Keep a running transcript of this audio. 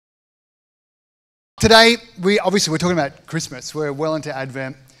Today, we're talking about Christmas. We're well into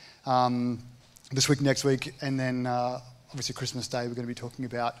Advent this week, next week, and then obviously Christmas Day, we're going to be talking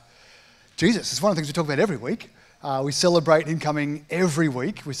about Jesus. It's one of the things we talk about every week. We celebrate him coming every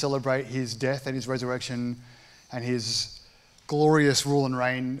week. We celebrate his death and his resurrection and his glorious rule and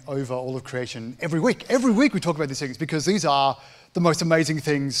reign over all of creation every week. Every week we talk about these things because these are the most amazing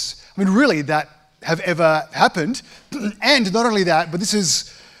things, really, that have ever happened. And not only that, but this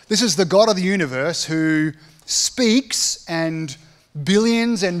is the God of the universe who speaks, and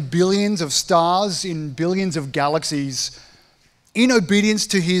billions of stars in billions of galaxies, in obedience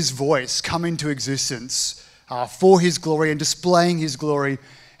to his voice, come into existence for his glory and displaying his glory.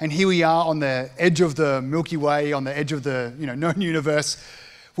 And here we are on the edge of the Milky Way, on the edge of the known universe,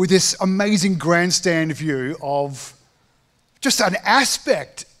 with this amazing grandstand view of just an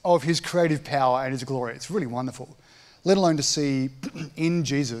aspect of his creative power and his glory. It's really wonderful. Let alone to see in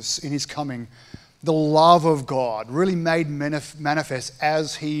Jesus, in his coming, the love of God really made manifest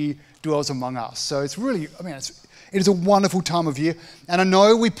as he dwells among us. So it's really, it is a wonderful time of year. And I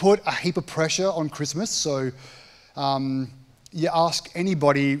know we put a heap of pressure on Christmas. So you ask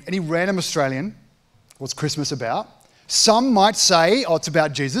anybody, any random Australian, what's Christmas about? Some might say, it's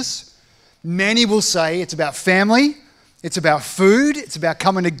about Jesus. Many will say it's about family. It's about food. It's about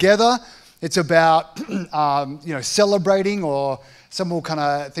coming together. It's about, celebrating, or some will kind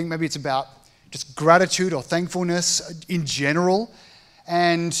of think maybe it's about just gratitude or thankfulness in general.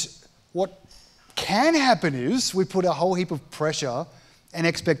 And what can happen is we put a whole heap of pressure and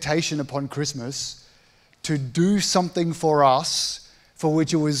expectation upon Christmas to do something for us for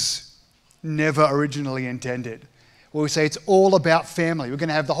which it was never originally intended. Where we say it's all about family. We're going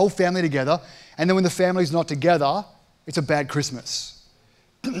to have the whole family together, and then when the family's not together, it's a bad Christmas.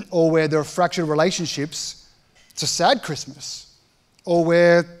 Or where there are fractured relationships, it's a sad Christmas. Or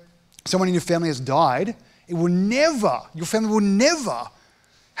where someone in your family has died, your family will never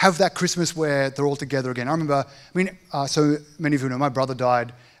have that Christmas where they're all together again. I remember, so many of you know, my brother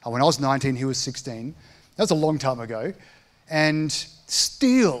died when I was 19, he was 16. That was a long time ago. And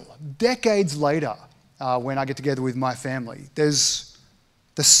still, decades later, when I get together with my family, there's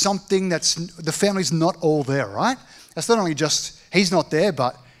something the family's not all there, right? That's not only just he's not there,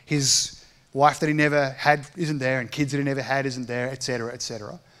 but his wife that he never had isn't there, and kids that he never had isn't there, etc.,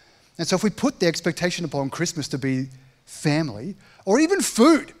 etc. And so if we put the expectation upon Christmas to be family, or even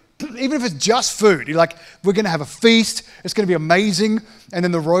food, even if it's just food, you're like, we're going to have a feast, it's going to be amazing, and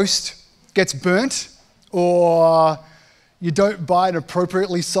then the roast gets burnt, or you don't buy an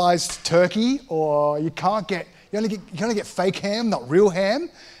appropriately sized turkey, or you only get fake ham, not real ham,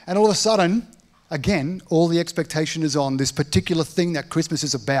 and all of a sudden, again, all the expectation is on this particular thing that Christmas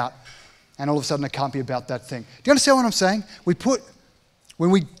is about, and all of a sudden it can't be about that thing. Do you understand what I'm saying?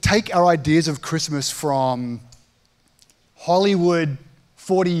 When we take our ideas of Christmas from Hollywood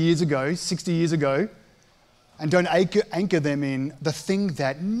 40 years ago, 60 years ago, and don't anchor them in the thing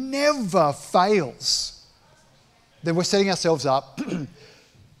that never fails, then we're setting ourselves up,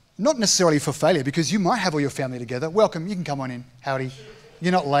 not necessarily for failure, because you might have all your family together. Welcome, you can come on in. Howdy.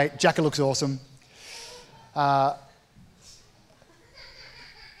 You're not late. Jacket looks awesome. I'm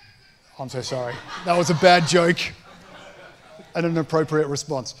so sorry. That was a bad joke and an appropriate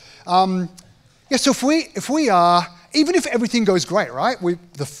response. So if we are, even if everything goes great, right?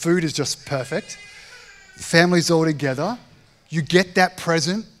 The food is just perfect. Family's all together. You get that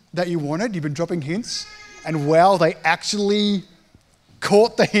present that you wanted. You've been dropping hints. And wow, they actually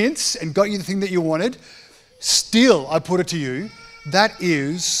caught the hints and got you the thing that you wanted. Still, I put it to you, that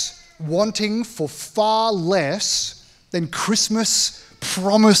is wanting for far less than Christmas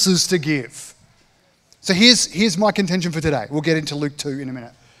promises to give. So here's my contention for today. We'll get into Luke 2 in a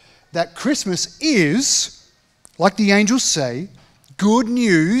minute. That Christmas is, like the angels say, good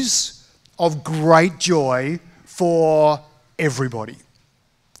news of great joy for everybody.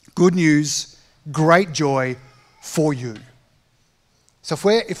 Good news, great joy for you. So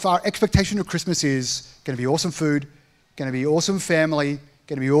if our expectation of Christmas is going to be awesome food, going to be awesome family,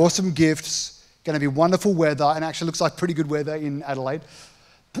 going to be awesome gifts, going to be wonderful weather, and actually looks like pretty good weather in Adelaide.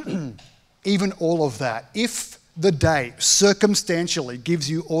 Even all of that, if the day circumstantially gives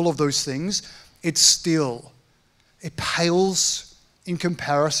you all of those things, it pales in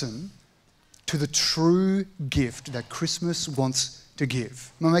comparison to the true gift that Christmas wants to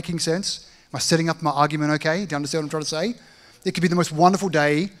give. Am I making sense? Am I setting up my argument okay? Do you understand what I'm trying to say? It could be the most wonderful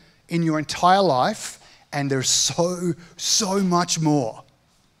day in your entire life, and there's so much more.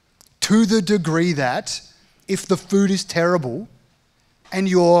 To the degree that if the food is terrible and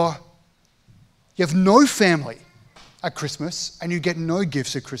you have no family at Christmas and you get no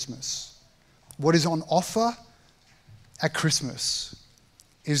gifts at Christmas, what is on offer at Christmas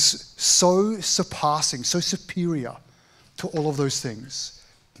is so surpassing, so superior to all of those things.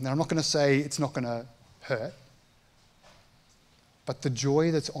 Now, I'm not going to say it's not going to hurt, but the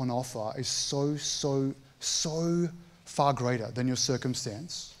joy that's on offer is so far greater than your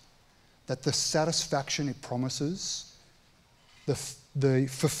circumstance, that the satisfaction it promises, the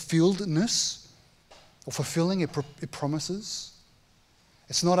fulfilledness or fulfilling it promises,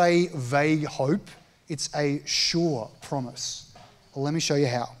 it's not a vague hope, it's a sure promise. Well, let me show you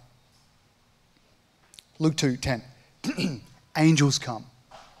how. Luke 2:10. Angels come.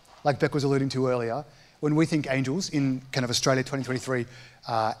 Like Beck was alluding to earlier, when we think angels in kind of Australia 2023,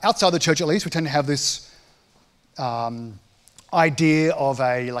 outside the church at least, we tend to have this idea of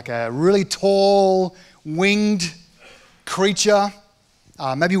a really tall, winged creature,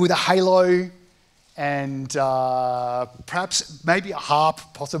 maybe with a halo and perhaps maybe a harp,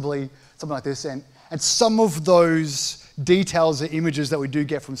 possibly, something like this. And some of those details or images that we do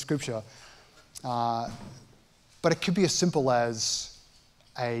get from Scripture, but it could be as simple as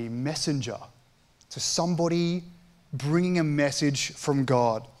a messenger to somebody bringing a message from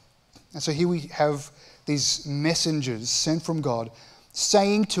God. And so here we have these messengers sent from God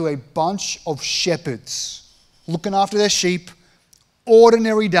saying to a bunch of shepherds looking after their sheep,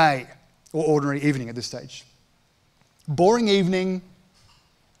 ordinary day or ordinary evening at this stage. Boring evening,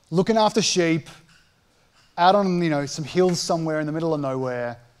 looking after sheep, out on some hills somewhere in the middle of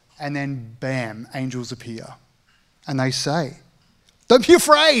nowhere, and then bam, angels appear. And they say, "Don't be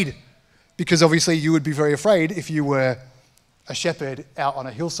afraid," because obviously you would be very afraid if you were a shepherd out on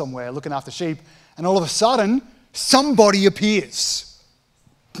a hill somewhere looking after sheep, and all of a sudden, somebody appears.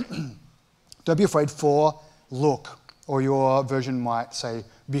 Don't be afraid, for look, or your version might say,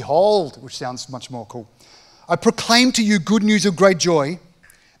 behold, which sounds much more cool. I proclaim to you good news of great joy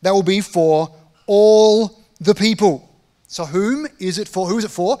that will be for all the people. So whom is it for? Who is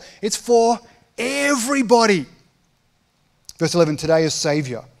it for? It's for everybody. Verse 11, today is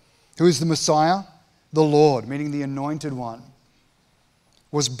Saviour, who is the Messiah, the Lord, meaning the Anointed One,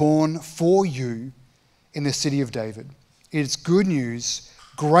 was born for you in the city of David. It's good news,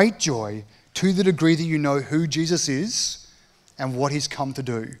 great joy, to the degree that you know who Jesus is and what he's come to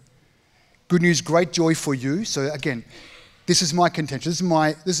do. Good news, great joy for you. So again, this is my contention. This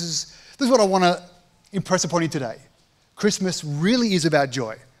is what I want to impress upon you today. Christmas really is about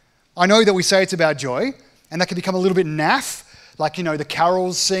joy. I know that we say it's about joy, and that can become a little bit naff, like, the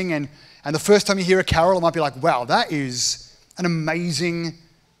carols sing, and the first time you hear a carol, it might be like, wow, that is an amazing...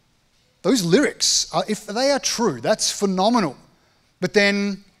 Those lyrics, if they are true, that's phenomenal. But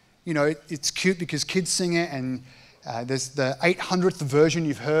then, it's cute because kids sing it, and there's the 800th version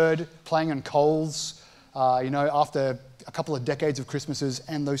you've heard playing on Coles, after a couple of decades of Christmases,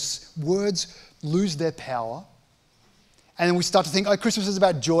 and those words lose their power. And then we start to think, Christmas is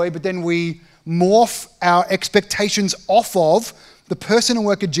about joy, but then we morph our expectations off of the person and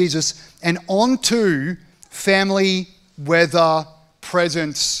work of Jesus and onto family, weather,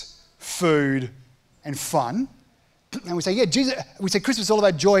 presents, food, and fun. And we say, we say Christmas is all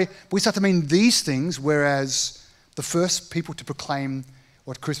about joy, but we start to mean these things, whereas the first people to proclaim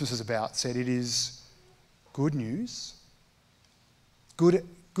what Christmas is about said it is good news. Good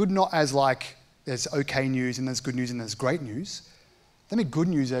not as like there's okay news and there's good news and there's great news. They mean good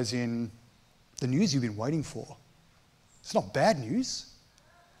news as in the news you've been waiting for. It's not bad news.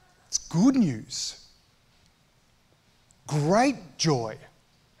 It's good news. Great joy.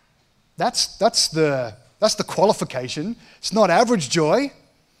 That's the qualification. It's not average joy.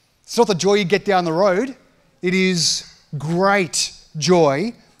 It's not the joy you get down the road. It is great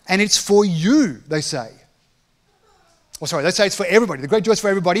joy, and it's for you, they say. They say it's for everybody. The great joy is for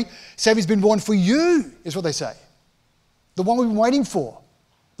everybody. Saviour's been born for you, is what they say. The one we've been waiting for.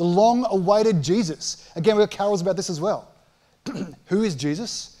 The long-awaited Jesus. Again, we've got carols about this as well. Who is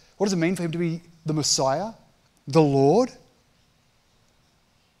Jesus? What does it mean for him to be the Messiah, the Lord?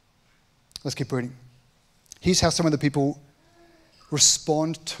 Let's keep reading. Here's how some of the people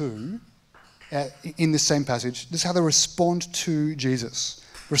respond to, in this same passage, this is how they respond to Jesus,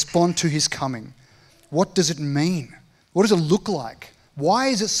 respond to his coming. What does it mean? What does it look like? Why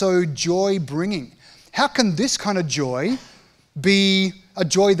is it so joy-bringing? How can this kind of joy be a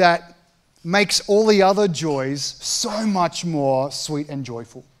joy that makes all the other joys so much more sweet and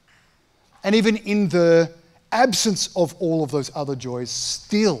joyful? And even in the absence of all of those other joys,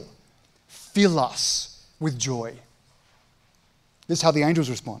 still fill us with joy. This is how the angels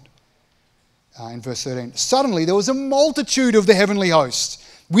respond. In verse 13, suddenly there was a multitude of the heavenly host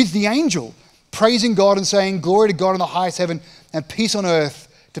with the angel, praising God and saying, glory to God in the highest heaven and peace on earth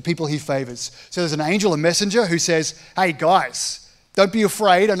to people he favors. So there's an angel, a messenger, who says, hey guys, don't be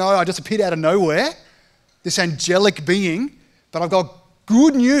afraid. I know I just appeared out of nowhere, this angelic being, but I've got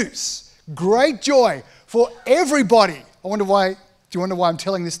good news, great joy for everybody. Do you wonder why I'm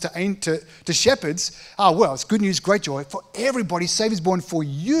telling this to shepherds? Well, it's good news, great joy for everybody. Saviour's born for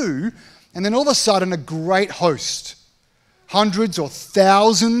you. And then all of a sudden, a great host, hundreds or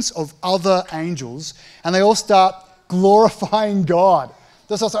thousands of other angels, and they all start glorifying God.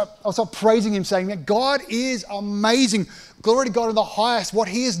 They'll start praising him, saying that God is amazing. Glory to God in the highest. What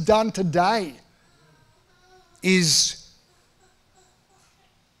he has done today is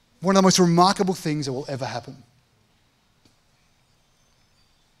one of the most remarkable things that will ever happen.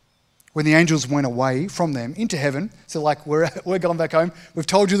 When the angels went away from them into heaven, so like, we're going back home, we've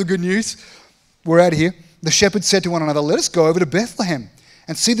told you the good news, we're out of here. The shepherds said to one another, let us go over to Bethlehem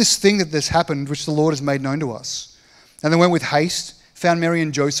and see this thing that has happened, which the Lord has made known to us. And they went with haste, found Mary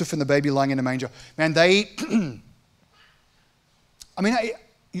and Joseph and the baby lying in a manger. Man, I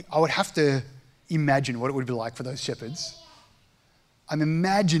would have to imagine what it would be like for those shepherds. I'm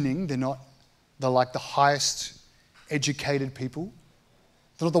imagining they're like the highest educated people.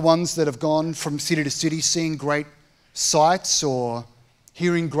 They're not the ones that have gone from city to city seeing great sights or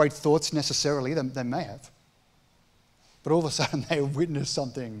hearing great thoughts necessarily. They may have. But all of a sudden they have witnessed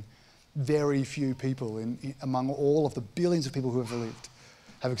something very few people among all of the billions of people who have lived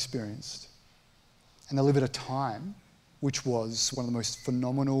have experienced. And they live at a time which was one of the most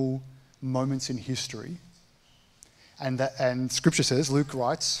phenomenal moments in history. And Scripture says, Luke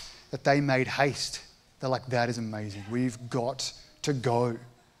writes, that they made haste. They're like, that is amazing. We've got to go.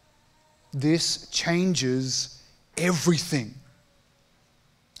 This changes everything.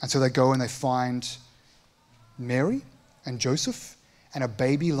 And so they go and they find Mary and Joseph and a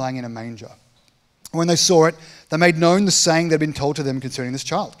baby lying in a manger. When they saw it, they made known the saying that had been told to them concerning this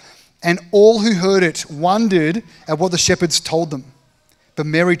child. And all who heard it wondered at what the shepherds told them. But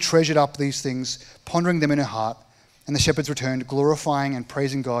Mary treasured up these things, pondering them in her heart. And the shepherds returned, glorifying and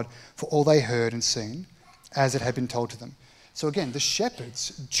praising God for all they heard and seen, as it had been told to them. So again, the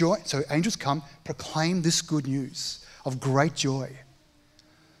shepherds, so angels come, proclaim this good news of great joy.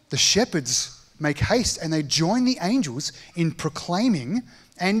 The shepherds make haste and they join the angels in proclaiming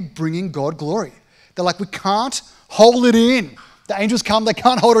and bringing God glory. They're like, we can't hold it in. The angels come, they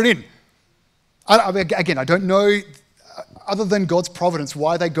can't hold it in. I don't know, other than God's providence,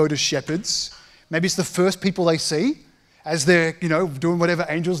 why they go to shepherds. Maybe it's the first people they see as they're, doing whatever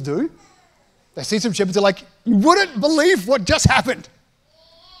angels do. They see some shepherds, they're like, you wouldn't believe what just happened.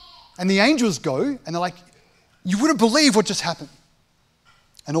 And the angels go and they're like, you wouldn't believe what just happened.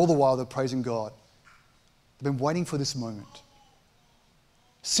 And all the while they're praising God. They've been waiting for this moment.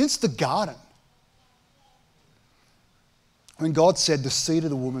 Since the garden, when God said the seed of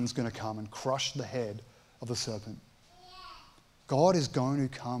the woman's going to come and crush the head of the serpent. God is going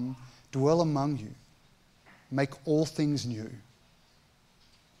to come, dwell among you, make all things new.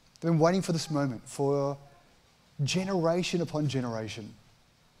 They've been waiting for this moment for generation upon generation.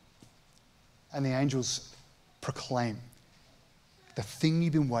 And the angels proclaim, the thing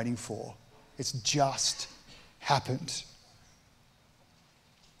you've been waiting for, it's just happened.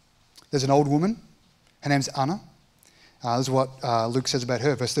 There's an old woman, her name's Anna. This is what Luke says about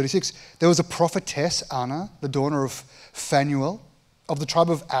her, verse 36. There was a prophetess, Anna, the daughter of Phanuel, of the tribe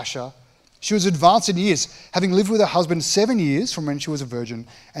of Asher. She was advanced in years, having lived with her husband 7 years from when she was a virgin,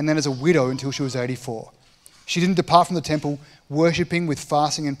 and then as a widow until she was 84. She didn't depart from the temple, worshipping with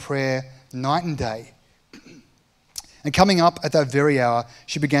fasting and prayer night and day. And coming up at that very hour,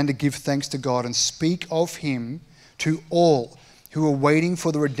 she began to give thanks to God and speak of him to all who were waiting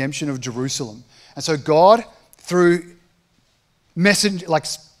for the redemption of Jerusalem. And so God, through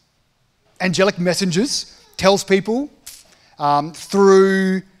angelic messengers, tells people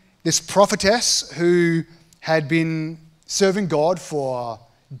through this prophetess who had been serving God for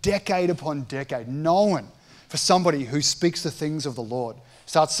decade upon decade, known for somebody who speaks the things of the Lord,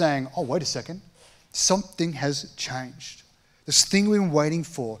 starts saying, oh, wait a second, something has changed. This thing we've been waiting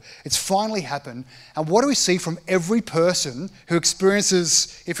for, it's finally happened. And what do we see from every person who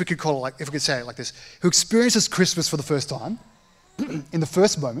experiences, if we could say it like this, who experiences Christmas for the first time, in the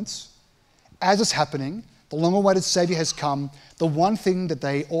first moments, as it's happening, the long-awaited Saviour has come, the one thing that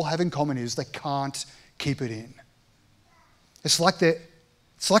they all have in common is they can't keep it in. It's like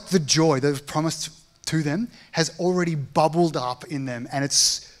the joy that was promised to them has already bubbled up in them and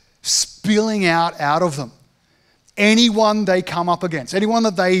it's spilling out of them. Anyone they come up against, anyone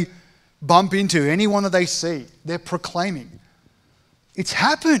that they bump into, anyone that they see, they're proclaiming, it's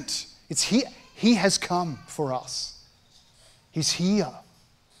happened. It's here. He has come for us. He's here.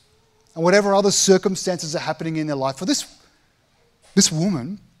 and whatever other circumstances are happening in their life. For this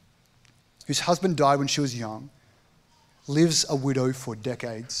woman, whose husband died when she was young, lives a widow for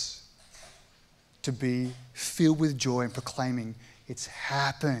decades, to be filled with joy and proclaiming, it's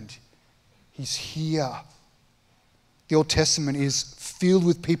happened. He's here. The Old Testament is filled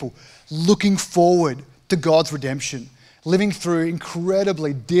with people looking forward to God's redemption, living through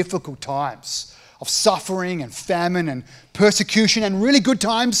incredibly difficult times of suffering and famine and persecution and really good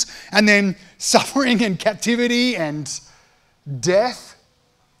times, and then suffering and captivity and death.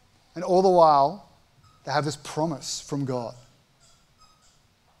 And all the while, they have this promise from God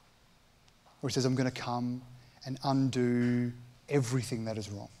where he says, I'm going to come and undo everything that is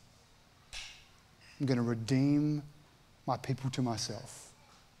wrong. I'm going to redeem my people to myself.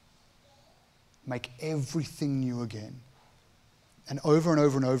 Make everything new again. And over and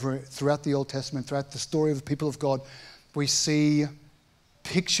over and over throughout the Old Testament, throughout the story of the people of God, we see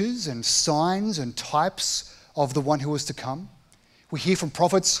pictures and signs and types of the one who is to come. We hear from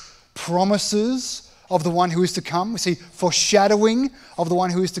prophets promises of the one who is to come. We see foreshadowing of the one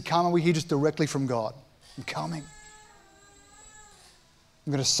who is to come, and we hear just directly from God. I'm coming.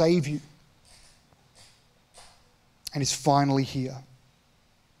 I'm going to save you. And he's finally here.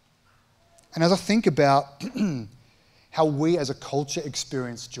 And as I think about how we as a culture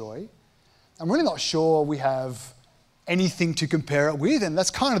experience joy, I'm really not sure we have anything to compare it with, and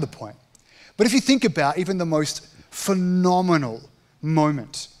that's kind of the point. But if you think about even the most phenomenal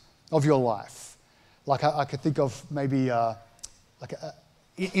moment of your life, like I could think of maybe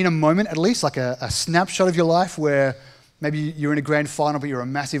in a moment at least, like a snapshot of your life where maybe you're in a grand final but you're a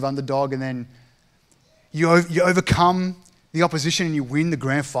massive underdog, and then you overcome the opposition and you win the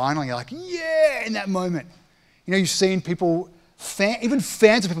grand final, and you're like, yeah, in that moment. You know, you've seen people, even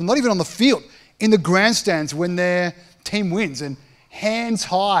fans of people, not even on the field, in the grandstands when their team wins, and hands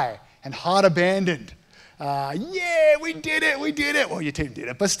high and heart abandoned. Yeah, we did it. Well, your team did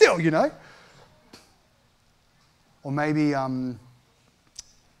it, but still, you know. Or maybe,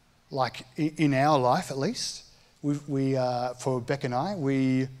 like in our life at least, for Beck and I,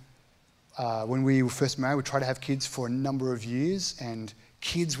 when we were first married, we tried to have kids for a number of years, and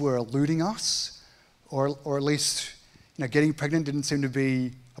kids were eluding us, or at least, you know, getting pregnant didn't seem to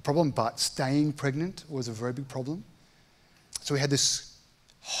be a problem, but staying pregnant was a very big problem. So we had this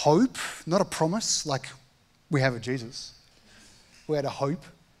hope, not a promise like we have with Jesus. We had a hope,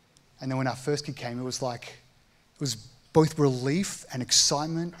 and then when our first kid came, it was both relief and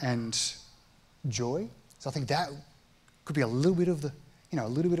excitement and joy. So I think that could be a little bit of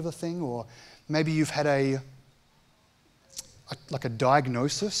the thing. Or maybe you've had a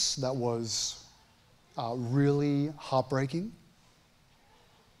diagnosis that was really heartbreaking,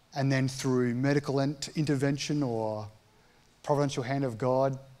 and then through medical intervention or providential hand of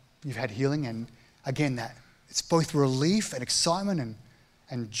God, you've had healing. And again, that it's both relief and excitement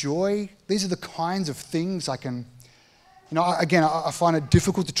and joy. These are the kinds of things I can, I find it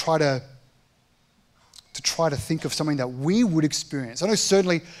difficult to try to think of something that we would experience. I know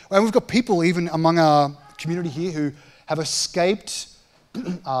certainly, and we've got people even among our community here who have escaped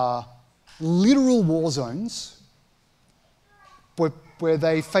literal war zones where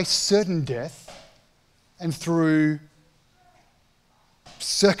they face certain death, and through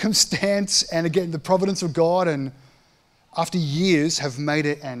circumstance and again the providence of God, and after years have made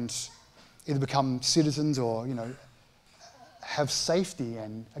it and either become citizens or have safety.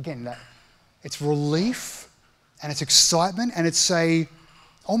 And again, that it's relief and it's excitement, and it's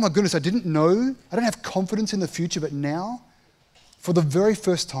oh my goodness, I didn't know, I don't have confidence in the future, but now for the very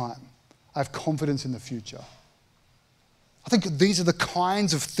first time I have confidence in the future. I think these are the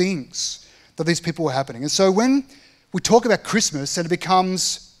kinds of things that these people were happening. And so when we talk about Christmas and it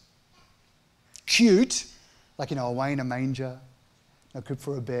becomes cute, like, away in a manger, no crib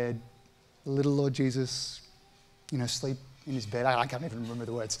for a bed, little Lord Jesus, sleep in his bed. I can't even remember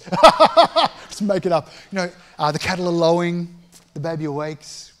the words. Just make it up. The cattle are lowing, the baby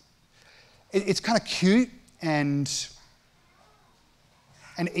awakes. It's kind of cute and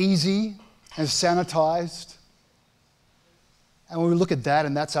easy and sanitized. And when we look at that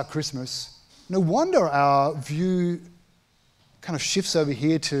and that's our Christmas, no wonder our view kind of shifts over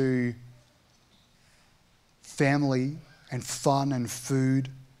here to family and fun and food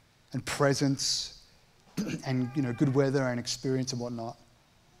and presents and good weather and experience and whatnot.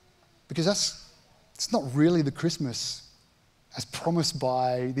 Because it's not really the Christmas as promised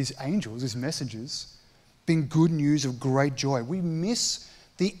by these angels, these messages, being good news of great joy. We miss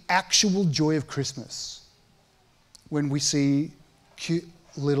the actual joy of Christmas when we see cute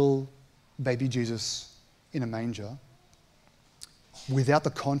little baby Jesus in a manger. without the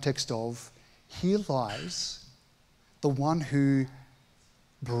context of, here lies the one who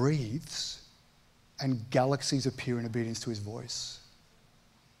breathes and galaxies appear in obedience to his voice.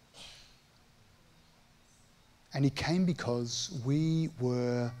 And he came because we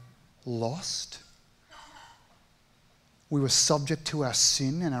were lost. We were subject to our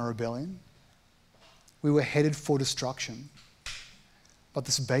sin and our rebellion. We were headed for destruction. But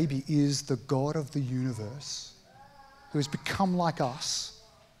this baby is the God of the universe who has become like us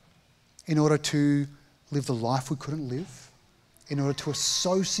in order to live the life we couldn't live, in order to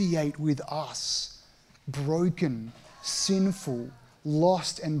associate with us, broken, sinful,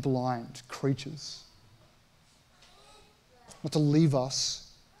 lost and blind creatures. Not to leave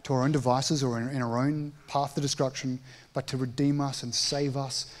us to our own devices or in our own path to destruction, but to redeem us and save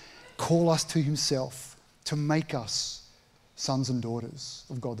us, call us to himself, to make us sons and daughters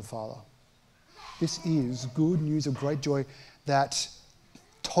of God the Father. This is good news of great joy that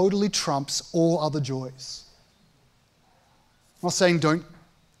totally trumps all other joys. I'm not saying don't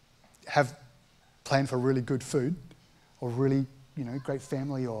have plan for really good food or really, great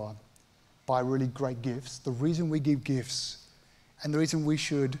family or buy really great gifts. The reason we give gifts and the reason we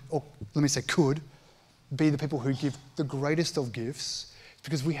should, or let me say could, be the people who give the greatest of gifts is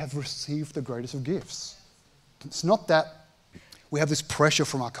because we have received the greatest of gifts. It's not that we have this pressure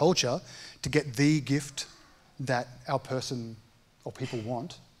from our culture to get the gift that our person or people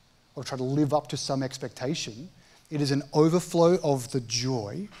want, or try to live up to some expectation. It is an overflow of the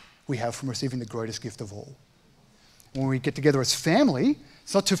joy we have from receiving the greatest gift of all. When we get together as family,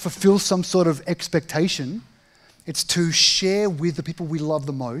 it's not to fulfill some sort of expectation. It's to share with the people we love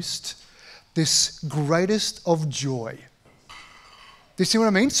the most this greatest of joy. Do you see what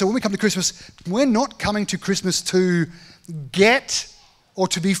I mean? So when we come to Christmas, we're not coming to Christmas to get or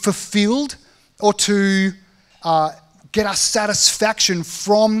to be fulfilled or to get our satisfaction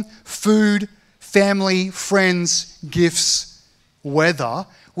from food, family, friends, gifts, weather.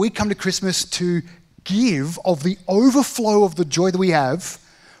 We come to Christmas to give of the overflow of the joy that we have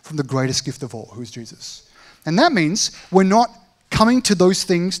from the greatest gift of all, who is Jesus. And that means we're not coming to those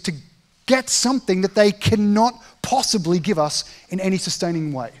things to get something that they cannot possibly give us in any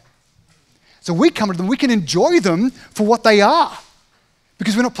sustaining way. So we come to them, we can enjoy them for what they are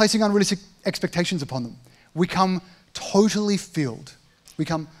because we're not placing unrealistic expectations upon them. We come totally filled. We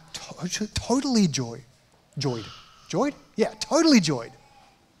come totally joyed. Joyed? Yeah, totally joyed.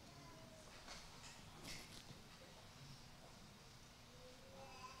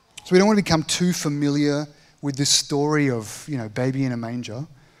 So we don't want to become too familiar with this story of, baby in a manger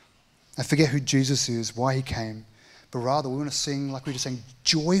and forget who Jesus is, why he came. But rather, we want to sing, like we were just saying,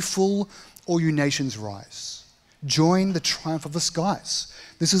 joyful, all you nations rise. Join the triumph of the skies.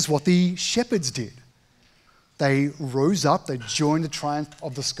 This is what the shepherds did. They rose up, they joined the triumph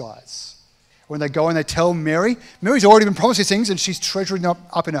of the skies. When they go and they tell Mary, Mary's already been promised these things and she's treasuring them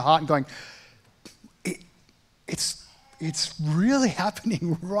up in her heart and going, it's really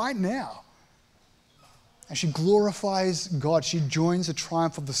happening right now. And she glorifies God. She joins the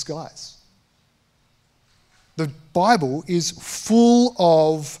triumph of the skies. The Bible is full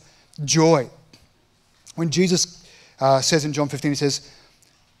of joy. When Jesus says in John 15, he says,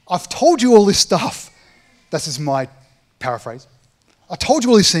 I've told you all this stuff. This is my paraphrase. I told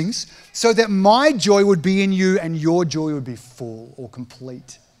you all these things so that my joy would be in you and your joy would be full or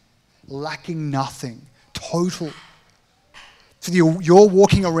complete, lacking nothing, total. So you're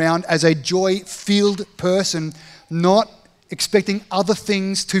walking around as a joy-filled person, not expecting other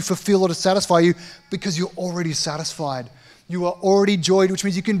things to fulfill or to satisfy you because you're already satisfied. You are already joyed, which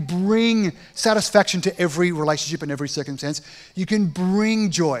means you can bring satisfaction to every relationship and every circumstance. You can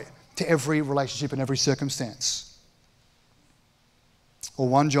bring joy to every relationship and every circumstance. Or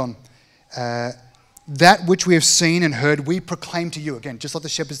 1 John, that which we have seen and heard, we proclaim to you. Again, just like the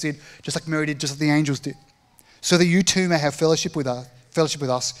shepherds did, just like Mary did, just like the angels did. So that you too may have fellowship with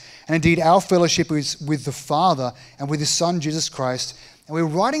us. And indeed, our fellowship is with the Father and with his Son, Jesus Christ. And we're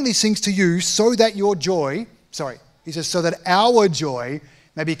writing these things to you so that your joy, he says, so that our joy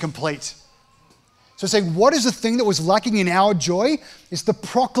may be complete. So saying, what is the thing that was lacking in our joy? It's the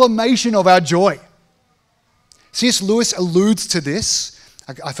proclamation of our joy. C.S. Lewis alludes to this.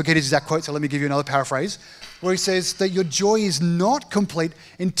 I forget his exact quote, so let me give you another paraphrase, where he says that your joy is not complete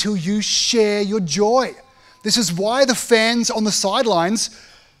until you share your joy. This is why the fans on the sidelines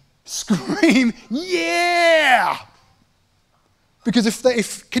scream, yeah! Because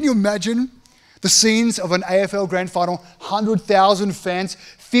can you imagine the scenes of an AFL Grand Final, 100,000 fans,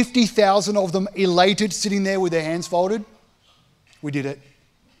 50,000 of them elated, sitting there with their hands folded? We did it.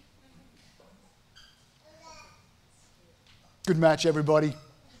 Good match, everybody.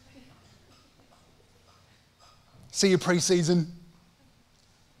 See you pre-season.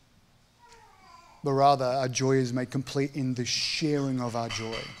 But rather, our joy is made complete in the sharing of our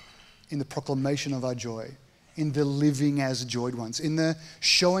joy, in the proclamation of our joy, in the living as joyed ones, in the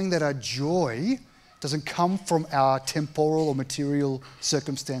showing that our joy doesn't come from our temporal or material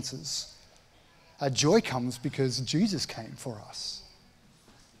circumstances. Our joy comes because Jesus came for us.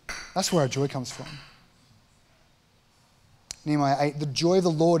 That's where our joy comes from. Nehemiah 8, the joy of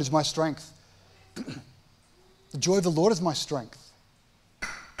the Lord is my strength. The joy of the Lord is my strength.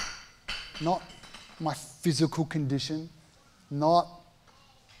 Not my physical condition, not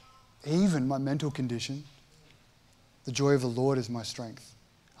even my mental condition. The joy of the Lord is my strength.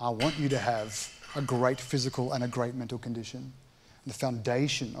 I want you to have a great physical and a great mental condition. And the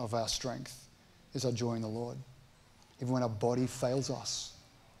foundation of our strength is our joy in the Lord. Even when our body fails us,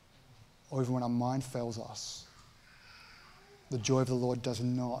 or even when our mind fails us, the joy of the Lord does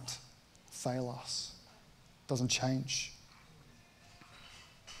not fail us, doesn't change.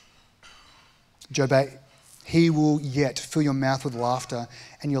 Job 8, he will yet fill your mouth with laughter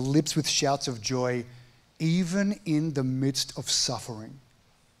and your lips with shouts of joy, even in the midst of suffering,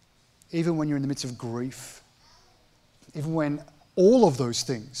 even when you're in the midst of grief, even when all of those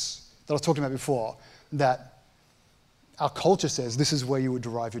things that I was talking about before, that our culture says this is where you would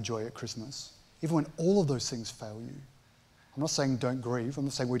derive your joy at Christmas, even when all of those things fail you. I'm not saying don't grieve. I'm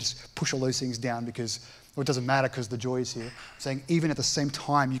not saying we just push all those things down because it doesn't matter because the joy is here. I'm saying even at the same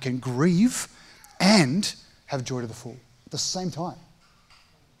time you can grieve and have joy to the full at the same time.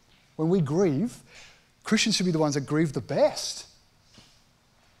 When we grieve, Christians should be the ones that grieve the best.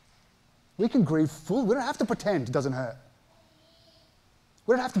 We can grieve full. We don't have to pretend it doesn't hurt.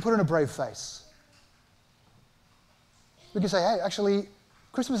 We don't have to put on a brave face. We can say, hey, actually,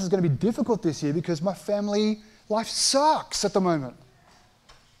 Christmas is going to be difficult this year because my family life sucks at the moment.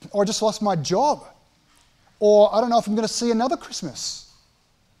 Or I just lost my job. Or I don't know if I'm going to see another Christmas.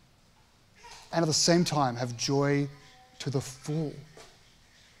 And at the same time, have joy to the full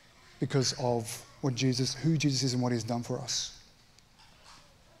because of who Jesus is and what he's done for us.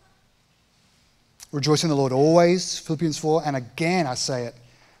 Rejoice in the Lord always, Philippians 4, and again I say it,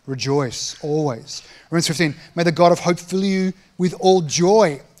 rejoice always. Romans 15, may the God of hope fill you with all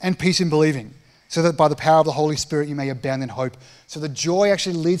joy and peace in believing, so that by the power of the Holy Spirit you may abound in hope. So the joy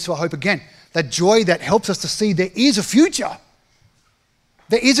actually leads to a hope again. That joy that helps us to see there is a future.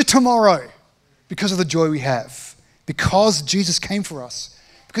 There is a tomorrow because of the joy we have. Because Jesus came for us.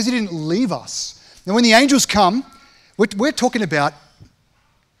 Because he didn't leave us. Now when the angels come, we're talking about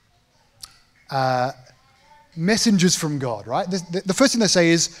messengers from God, right? The first thing they say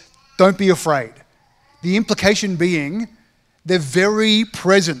is, don't be afraid. The implication being their very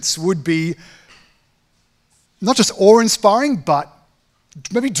presence would be not just awe-inspiring, but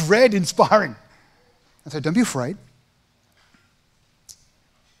maybe dread-inspiring. And so don't be afraid.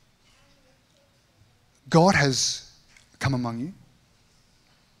 God has come among you.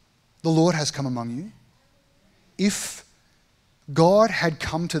 The Lord has come among you. If God had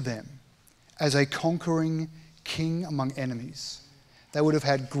come to them as a conquering king among enemies, they would have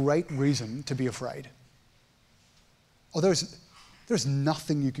had great reason to be afraid. Oh, there's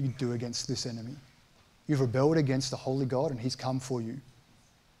nothing you can do against this enemy. You've rebelled against the holy God and he's come for you.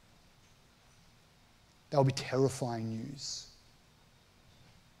 That will be terrifying news.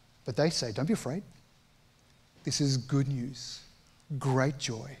 But they say, don't be afraid. This is good news, great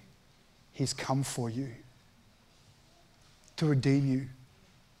joy. He's come for you to redeem you,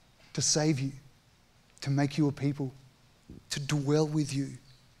 to save you, to make you a people, to dwell with you,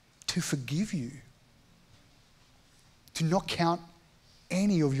 to forgive you, to not count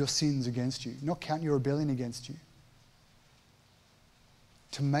any of your sins against you, not count your rebellion against you,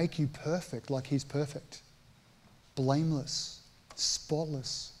 to make you perfect like he's perfect, blameless,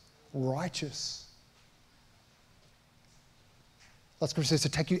 spotless, righteous. Like Scripture says, to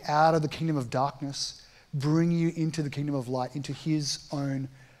take you out of the kingdom of darkness, bring you into the kingdom of light, into his own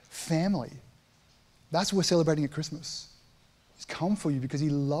family. That's what we're celebrating at Christmas. He's come for you because he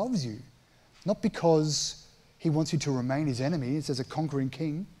loves you, not because he wants you to remain his enemies as a conquering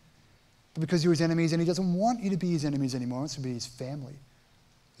king, but because you're his enemies and he doesn't want you to be his enemies anymore. He wants to be his family,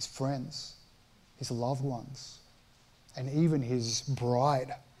 his friends, his loved ones, and even his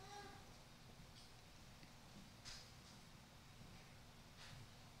bride.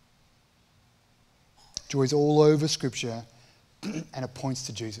 Joy is all over Scripture and it points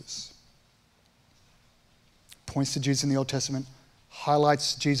to Jesus. Points to Jesus in the Old Testament,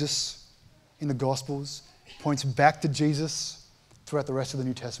 highlights Jesus in the Gospels, points back to Jesus throughout the rest of the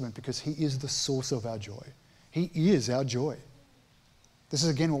New Testament because he is the source of our joy. He is our joy. This is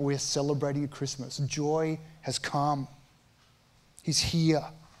again what we're celebrating at Christmas. Joy has come. He's here.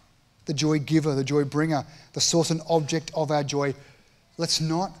 The joy giver, the joy bringer, the source and object of our joy. Let's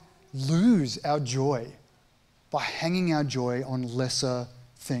not lose our joy by hanging our joy on lesser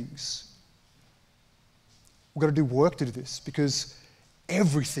things. We've got to do work to do this because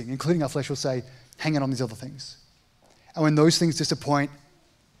everything, including our flesh, will say, hang it on these other things. And when those things disappoint,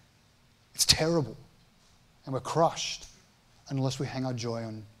 it's terrible. And we're crushed unless we hang our joy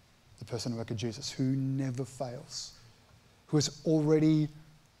on the person and work of Jesus, who never fails, who has already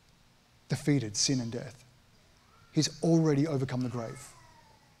defeated sin and death. He's already overcome the grave.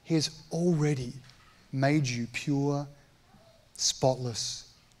 He has already made you pure,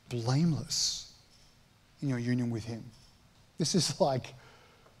 spotless, blameless in your union with him. This is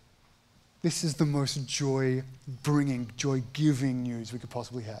the most joy-bringing, joy-giving news we could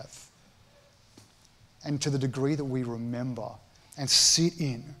possibly have. And to the degree that we remember and sit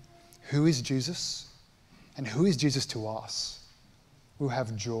in who is Jesus and who is Jesus to us, we'll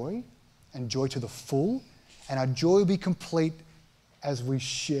have joy and joy to the full, and our joy will be complete as we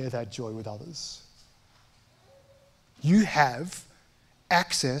share that joy with others. You have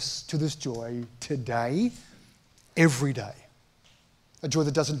access to this joy today, every day. A joy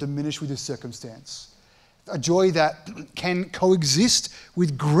that doesn't diminish with your circumstance. A joy that can coexist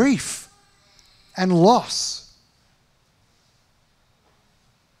with grief and loss.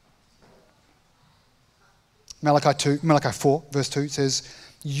 Malachi 4, verse 2 says,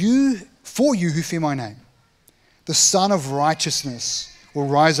 For you who fear my name, the Son of Righteousness will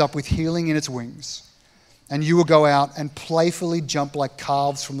rise up with healing in its wings, and you will go out and playfully jump like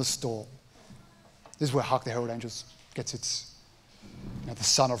calves from the stall. This is where Hark the Herald Angels gets its, the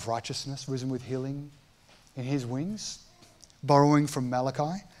Son of Righteousness, risen with healing in his wings, borrowing from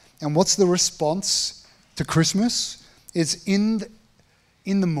Malachi. And what's the response to Christmas? It's in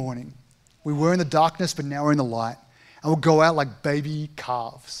the morning. We were in the darkness, but now we're in the light. And we'll go out like baby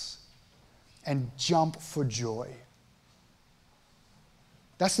calves and jump for joy.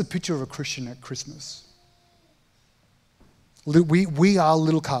 That's the picture of a Christian at Christmas. We are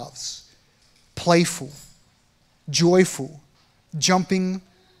little calves, playful, joyful, jumping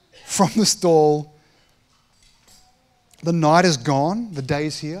from the stall. The night is gone, the day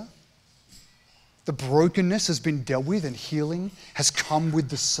is here. The brokenness has been dealt with and healing has come with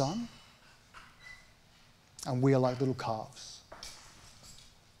the sun. And we are like little calves,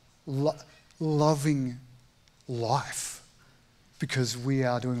 loving life because we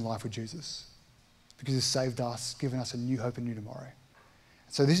are doing life with Jesus, because he's saved us, given us a new hope and new tomorrow.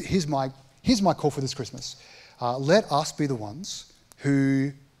 So here's my call for this Christmas. Let us be the ones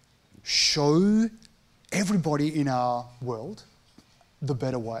who show everybody in our world the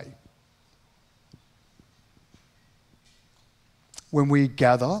better way. When we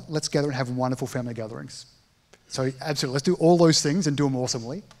gather, let's gather and have wonderful family gatherings. So absolutely, let's do all those things and do them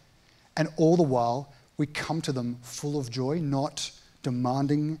awesomely. And all the while, we come to them full of joy, not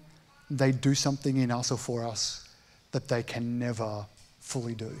demanding they do something in us or for us that they can never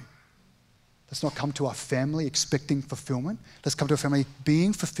fully do. Let's not come to our family expecting fulfillment. Let's come to our family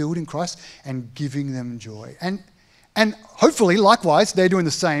being fulfilled in Christ and giving them joy. And hopefully, likewise, they're doing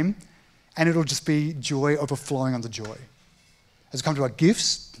the same, and it'll just be joy overflowing on the joy. As we come to our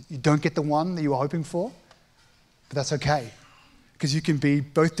gifts, you don't get the one that you were hoping for, but that's okay, because you can be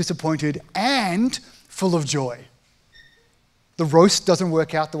both disappointed and full of joy. The roast doesn't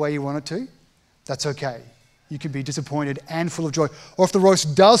work out the way you want it to, that's okay. You can be disappointed and full of joy. Or if the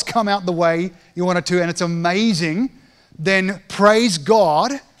roast does come out the way you want it to and it's amazing, then praise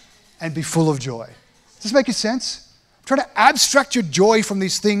God and be full of joy. Does this make sense? I'm trying to abstract your joy from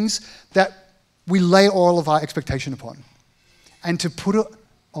these things that we lay all of our expectation upon, and to put it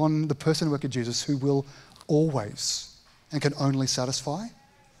on the person and work of Jesus, who will always and can only satisfy,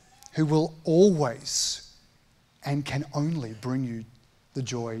 who will always and can only bring you the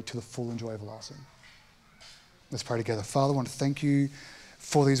joy to the full and joy everlasting. Let's pray together. Father, I want to thank you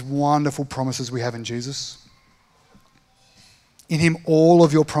for these wonderful promises we have in Jesus. In him, all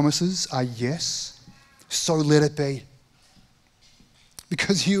of your promises are yes, so let it be.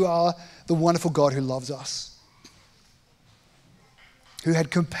 Because you are the wonderful God who loves us, who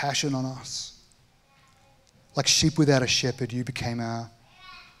had compassion on us. Like sheep without a shepherd, you became our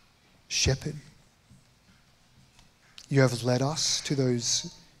shepherd. You have led us to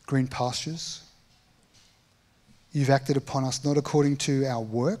those green pastures. You've acted upon us not according to our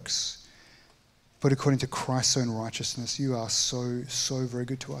works, but according to Christ's own righteousness. You are so, so very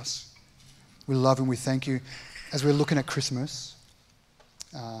good to us. We love and we thank you. As we're looking at Christmas,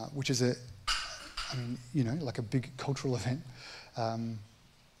 which is like a big cultural event,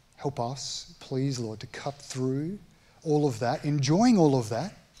 Help us, please, Lord, to cut through all of that, enjoying all of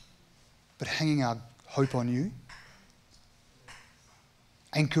that, but hanging our hope on you,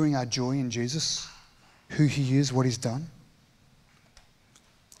 anchoring our joy in Jesus, who he is, what he's done.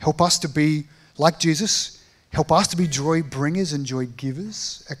 Help us to be like Jesus. Help us to be joy bringers and joy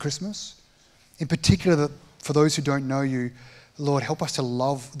givers at Christmas. In particular, for those who don't know you, Lord, help us to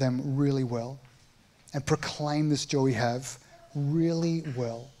love them really well and proclaim this joy we have really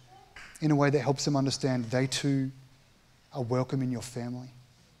well in a way that helps them understand they too are welcome in your family,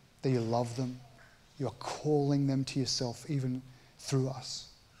 that you love them, you are calling them to yourself even through us.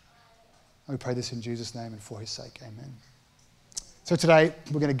 And we pray this in Jesus' name and for his sake. Amen. So today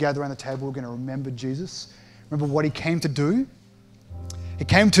we're going to gather around the table, we're going to remember Jesus, remember what he came to do. He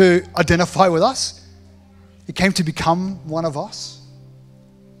came to identify with us. He came to become one of us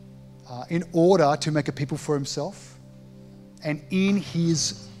in order to make a people for himself. And in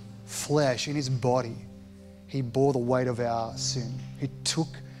his flesh, in his body, he bore the weight of our sin. He took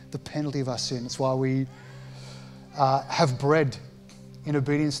the penalty of our sin. That's why we have bread in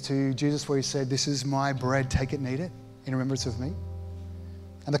obedience to Jesus, where he said, "This is my bread, take it and eat it in remembrance of me."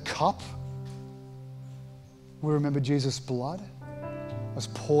 And the cup, we remember Jesus' blood was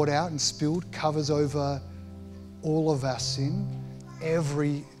poured out and spilled, covers over all of our sin,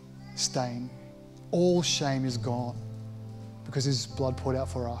 every stain, all shame is gone because his blood poured out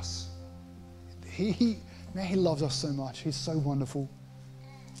for us. He loves us so much. He's so wonderful.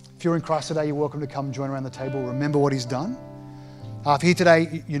 If you're in Christ today, you're welcome to come join around the table. Remember what he's done. If you're here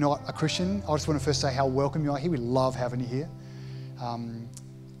today, you're not a Christian, I just want to first say how welcome you are here. We love having you here.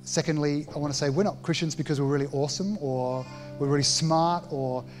 Secondly, I want to say we're not Christians because we're really awesome or we're really smart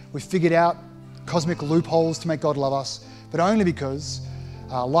or we figured out cosmic loopholes to make God love us, but only because,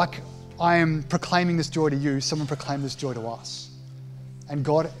 like I am proclaiming this joy to you, someone proclaimed this joy to us. And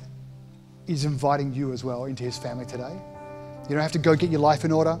God is inviting you as well into his family today. You don't have to go get your life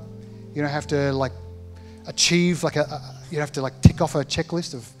in order. You don't have to achieve you don't have to tick off a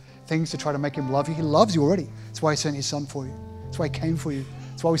checklist of things to try to make him love you. He loves you already. That's why he sent his son for you. That's why he came for you.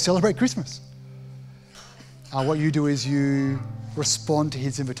 That's why we celebrate Christmas. What you do is you respond to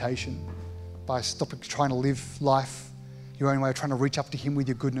his invitation by stopping trying to live life your own way, trying to reach up to him with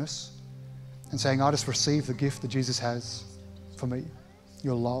your goodness and saying, I just receive the gift that Jesus has for me,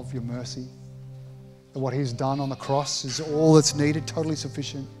 your love, your mercy. That what he's done on the cross is all that's needed, totally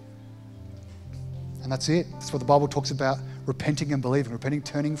sufficient. And that's it. That's what the Bible talks about, repenting and believing. Repenting,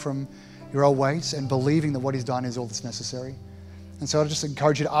 turning from your old ways and believing that what he's done is all that's necessary. And so I just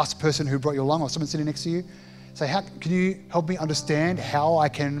encourage you to ask the person who brought you along or someone sitting next to you, say, can you help me understand how I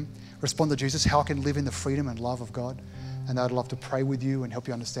can respond to Jesus, how I can live in the freedom and love of God? And I'd love to pray with you and help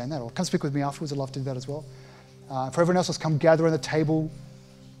you understand that. Or come speak with me afterwards. I'd love to do that as well. For everyone else, let's come gather around the table,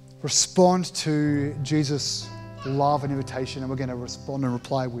 respond to Jesus' love and invitation, and we're going to respond and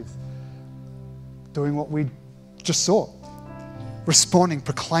reply with doing what we just saw. Responding,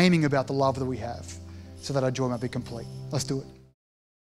 proclaiming about the love that we have so that our joy might be complete. Let's do it.